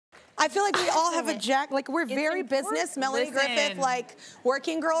I feel like we all have a like we're very business. Melanie Griffith, like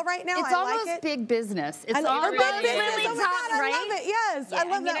working girl right now. It's almost big business. It's almost big business. really Oh my tough, God, right? I love it. Yes, I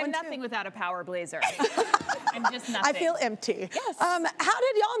love that I'm one nothing too. without a power blazer. I'm just nothing. I feel empty. Yes. How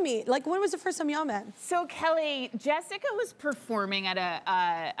did y'all meet? Like, when was the first time y'all met? So Kelly, Jessica was performing at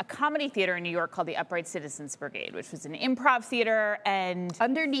a comedy theater in New York called the Upright Citizens Brigade, which was an improv theater, and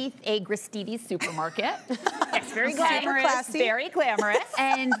underneath a Gristedes supermarket. yes, very glamorous, classy. very glamorous.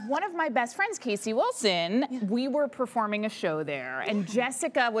 And one of my best friends, Casey Wilson, we were performing a show there, and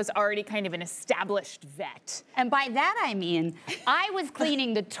Jessica was already kind of an established vet. And by that I mean, I was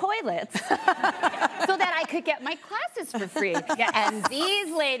cleaning the toilets so that I could get my classes for free. And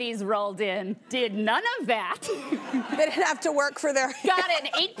these ladies rolled in, did none of that. They didn't have to work for their... Got an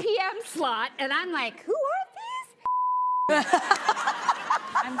 8 p.m. slot, and I'm like, who are these?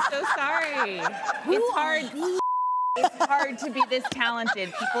 I'm so sorry. It's hard. It's hard to be this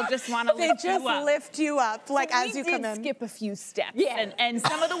talented. People just want to lift you up. They just lift you up, like, as you come in. We did skip a few steps. Yeah. And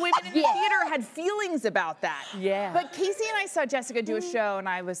some of the women in the theater had feelings about that. Yeah. But Casey and I saw Jessica do a show, and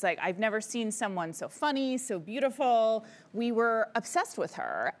I was like, I've never seen someone so funny, so beautiful. We were obsessed with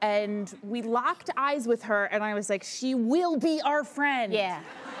her, and we locked eyes with her, and I was like, she will be our friend. Yeah.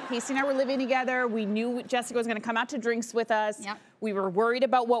 Casey and I were living together. We knew Jessica was going to come out to drinks with us. Yep. We were worried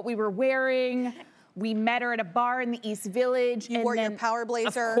about what we were wearing. We met her at a bar in the East Village. You wore your power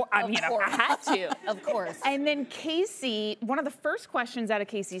blazer. I had to. Of course. And then Casey, one of the first questions out of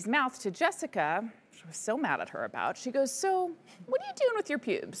Casey's mouth to Jessica, which I was so mad at her about, she goes, so what are you doing with your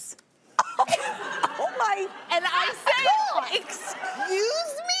pubes? Oh my. And I said, excuse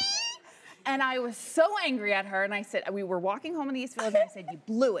me? And I was so angry at her, and I said, we were walking home in the East Village, and I said, you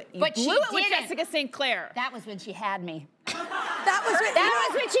blew it. You But blew she it with didn't. Jessica St. Clair. That was when she had me. That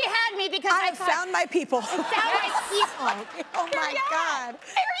was When she had me because I I have found my people. found my people. Oh my God.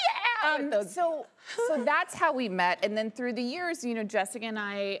 So that's how we met, and then through the years, you know, Jessica and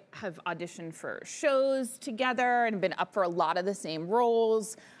I have auditioned for shows together and been up for a lot of the same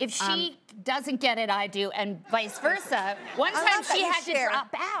roles. If she doesn't get it, I do, and vice versa. One time she had to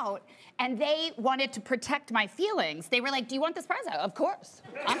drop out, and they wanted to protect my feelings. They were like, do you want this prize? Of course,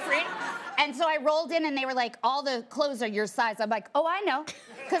 I'm free. And so I rolled in, and they were like, all the clothes are your size. I'm like, oh, I know,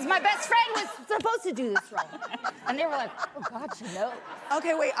 because my best friend was supposed to do this role. And they were like, oh, God, she knows.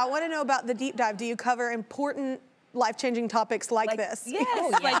 Okay, wait, I want to know about the deep dive. Do you cover important life-changing topics like this?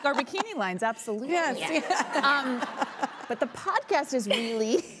 Yes, like our bikini lines, absolutely. Yes. Yeah. But the podcast is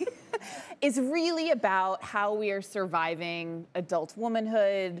really about how we are surviving adult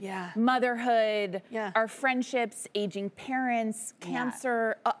womanhood, motherhood, our friendships, aging parents,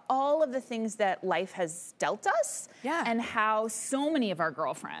 cancer, all of the things that life has dealt us, and how so many of our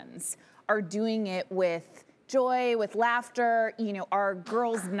girlfriends are doing it with joy, with laughter, you know, our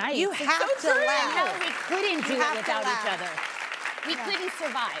girls' nights. You have to laugh. No, we couldn't do it without each other. We couldn't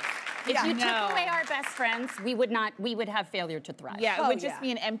survive. If you took away our best friends, we would have failure to thrive. Yeah, it would just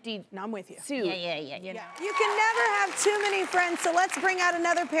be an empty I'm with you. suit. Yeah. You can never have too many friends, so let's bring out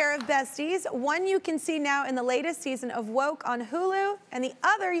another pair of besties. One you can see now in the latest season of Woke on Hulu, and the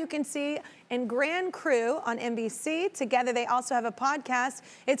other you can see in Grand Crew on NBC. Together they also have a podcast.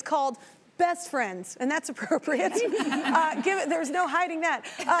 It's called Best Friends, and that's appropriate. There's no hiding that.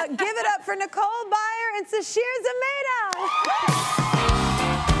 Give it up for Nicole, Byer, and Sasheer Zamata.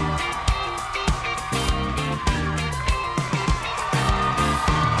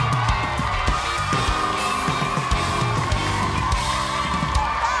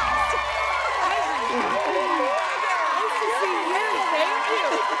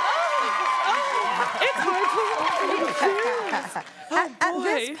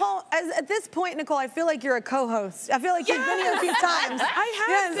 At this point, Nicole, I feel like you're a co-host. I feel like you've been here a few times. I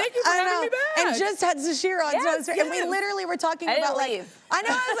have. Thank you for having me back. And just had Sasheer on. And we literally were talking about I know.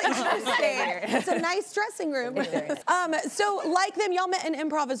 I was like, you're staying. It's a nice dressing room. So like them, y'all met in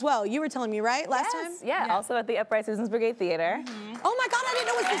improv as well. You were telling me, right, last time? Yeah, also at the Upright Citizens Brigade Theater. Oh my God, I didn't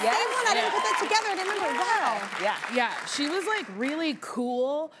know it was the same one. I didn't put that together. I didn't remember. Wow. Yeah, she was like really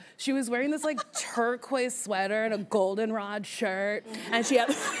cool. She was wearing this like turquoise sweater and a goldenrod shirt, and she had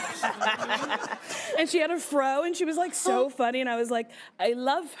a fro, and she was like so funny, and I was like, I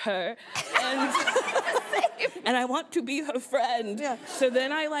love her, and I want to be her friend. Yeah. So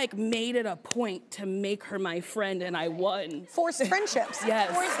then I like made it a point to make her my friend, and I won. Forced friendships. Yes.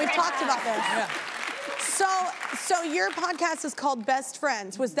 We've talked about this. Yeah. So your podcast is called Best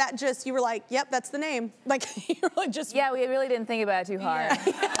Friends. Was that just, you were like, yep, that's the name? Like, you were like just... Yeah, we really didn't think about it too hard.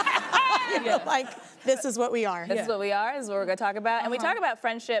 You're like, this is what we are. This is what we are, this is what we're gonna talk about. And we talk about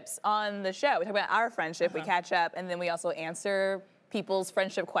friendships on the show. We talk about our friendship, we catch up, and then we also answer people's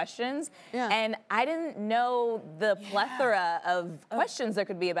friendship questions. Yeah. And I didn't know the plethora of questions there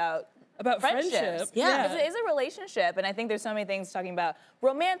could be about friendships. friendship. Yeah. Because it is a relationship, and I think there's so many things talking about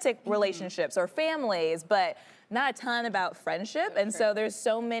romantic relationships or families, but not a ton about friendship. And so there's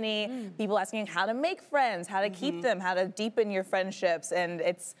so many people asking how to make friends, how to keep them, how to deepen your friendships, and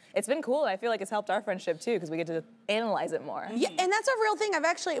it's been cool. I feel like it's helped our friendship too because we get to analyze it more. Yeah, and that's a real thing.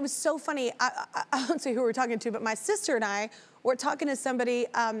 It was so funny. I won't say who we're talking to, but my sister and I were talking to somebody,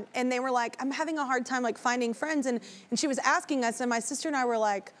 and they were like, I'm having a hard time like finding friends, and she was asking us, and my sister and I were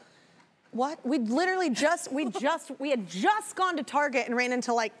like, what? We had just gone to Target and ran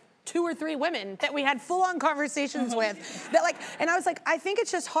into like 2 or 3 women that we had full-on conversations with. That like, and I was like, I think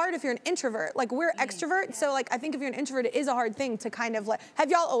it's just hard if you're an introvert. Like we're extroverts, so like I think if you're an introvert, it is a hard thing to kind of like.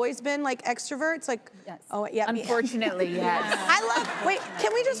 Have y'all always been like extroverts? Like, yes. Oh yeah. Unfortunately, yes. I love. Wait,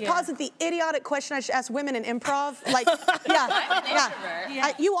 can we just pause at the idiotic question I should ask women in improv? Like,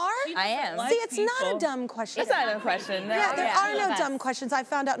 yeah. You are? I am. See, it's not a dumb question. It's not a dumb question. No. Yeah, there are no dumb questions. I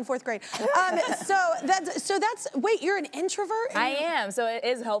found out in 4th grade. So that's. Wait, you're an introvert? I am. So it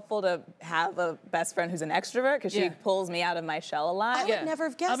is helpful to have a best friend who's an extrovert because she pulls me out of my shell a lot. I would never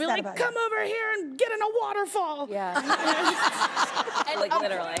have guessed I'll be that like, about come you. over here and get in a waterfall. Yeah. Like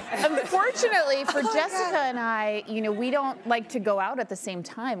literally. Unfortunately for Jessica and I, we don't like to go out at the same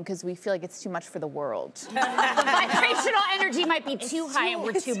time because we feel like it's too much for the world. Vibrational energy might be too high and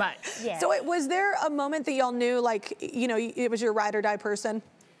we're too much. Yeah. So was there a moment that y'all knew, like, it was your ride or die person?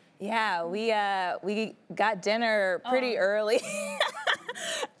 Yeah, we got dinner pretty early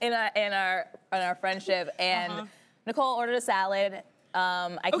in our friendship, and Nicole ordered a salad.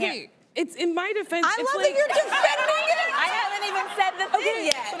 Okay, it's in my defense. I love that you're defending it. I haven't even said the thing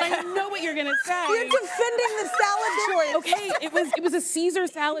yet. But I know what you're gonna say. You're defending the salad choice. Okay, it was a Caesar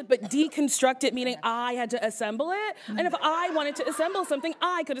salad, but deconstructed, meaning I had to assemble it. And if I wanted to assemble something,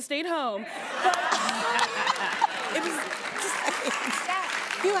 I could have stayed home. But it was just.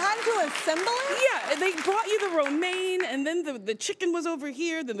 You had to assemble it? Yeah, they brought you the romaine, and then the chicken was over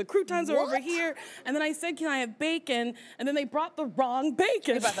here, then the croutons are over here, and then I said, can I have bacon? And then they brought the wrong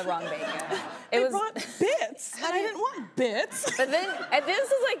bacon. They brought the wrong bacon. They brought bits, and I didn't want bits. But then, and this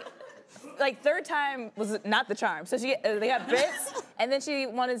is like 3rd time was not the charm. So they got bits, and then she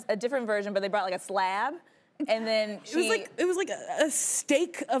wanted a different version, but they brought like a slab. And then it was like a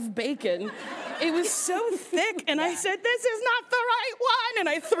steak of bacon. It was so thick, and I said, "This is not the right one," and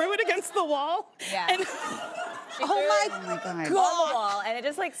I threw it against the wall. Yeah. And Oh my God. On the wall, and it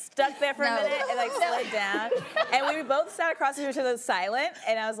just like stuck there for a minute and like slid down. And we both sat across from each other silent,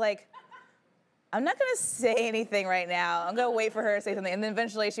 and I was like, I'm not gonna say anything right now. I'm gonna wait for her to say something. And then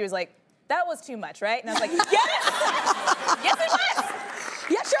eventually she was like, that was too much, right? And I was like, yes! Yes, it was!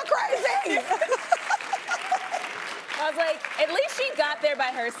 Yes, you're crazy! I was like, at least she got there by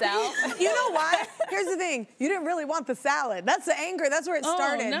herself. You know why? Here's the thing. You didn't really want the salad. That's the anger. That's where it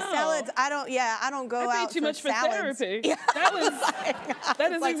started. No. Salads, I don't go I out paid too for much salads. for therapy. Yeah.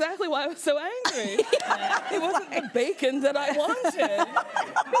 That is exactly why I was so angry. It wasn't the bacon that I wanted.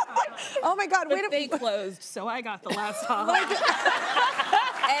 Oh my God, But they closed, so I got the last half.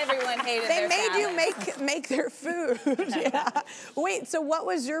 Everyone hated They their made salad. you make their food. Yeah. Wait, so what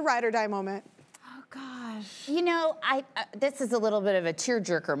was your ride or die moment? Gosh. This is a little bit of a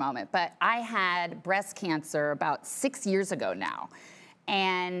tearjerker moment, but I had breast cancer about 6 years ago now.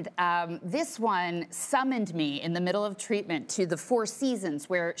 And this one summoned me in the middle of treatment to the Four Seasons,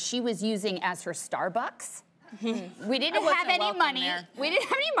 where she was using as her Starbucks. We didn't have any money. We didn't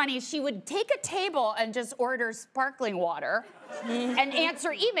have any money. She would take a table and just order sparkling water and answer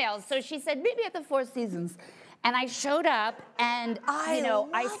emails. So she said, meet me at the Four Seasons. And I showed up, and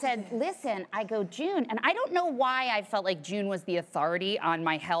I said, listen, I go, June, and I don't know why I felt like June was the authority on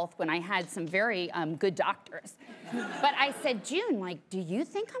my health when I had some very good doctors. But I said, June, like, do you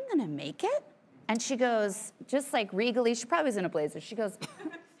think I'm gonna make it? And she goes, just like regally, she probably was in a blazer. She goes,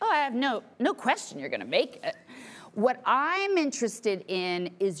 oh, I have no question you're gonna make it. What I'm interested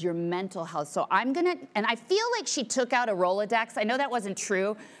in is your mental health. So and I feel like she took out a Rolodex. I know that wasn't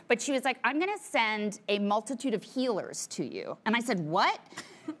true, but she was like, I'm gonna send a multitude of healers to you. And I said, what?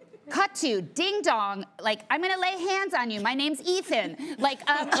 Cut to, ding dong, like, I'm gonna lay hands on you. My name's Ethan. Like,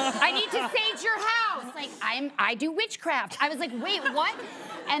 I need to sage your house. Like, I do witchcraft. I was like, wait, what?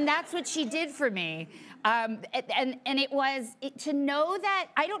 And that's what she did for me. And it was to know that,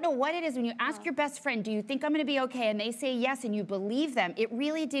 I don't know what it is when you ask your best friend, do you think I'm gonna be okay? And they say yes, and you believe them. It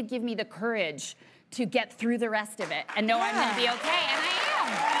really did give me the courage to get through the rest of it and know I'm gonna be okay, and I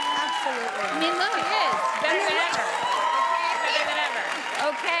am. Absolutely. I mean, look, it is better than ever. Okay, better than ever.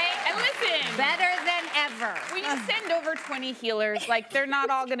 Okay, and listen, better than ever. When you can send over 20 healers. Like, they're not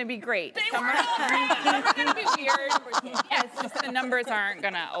all going to be great. Some are going to be weird. Yeah, it's just the numbers aren't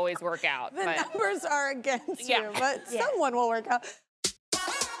going to always work out. The numbers are against you, but someone will work out.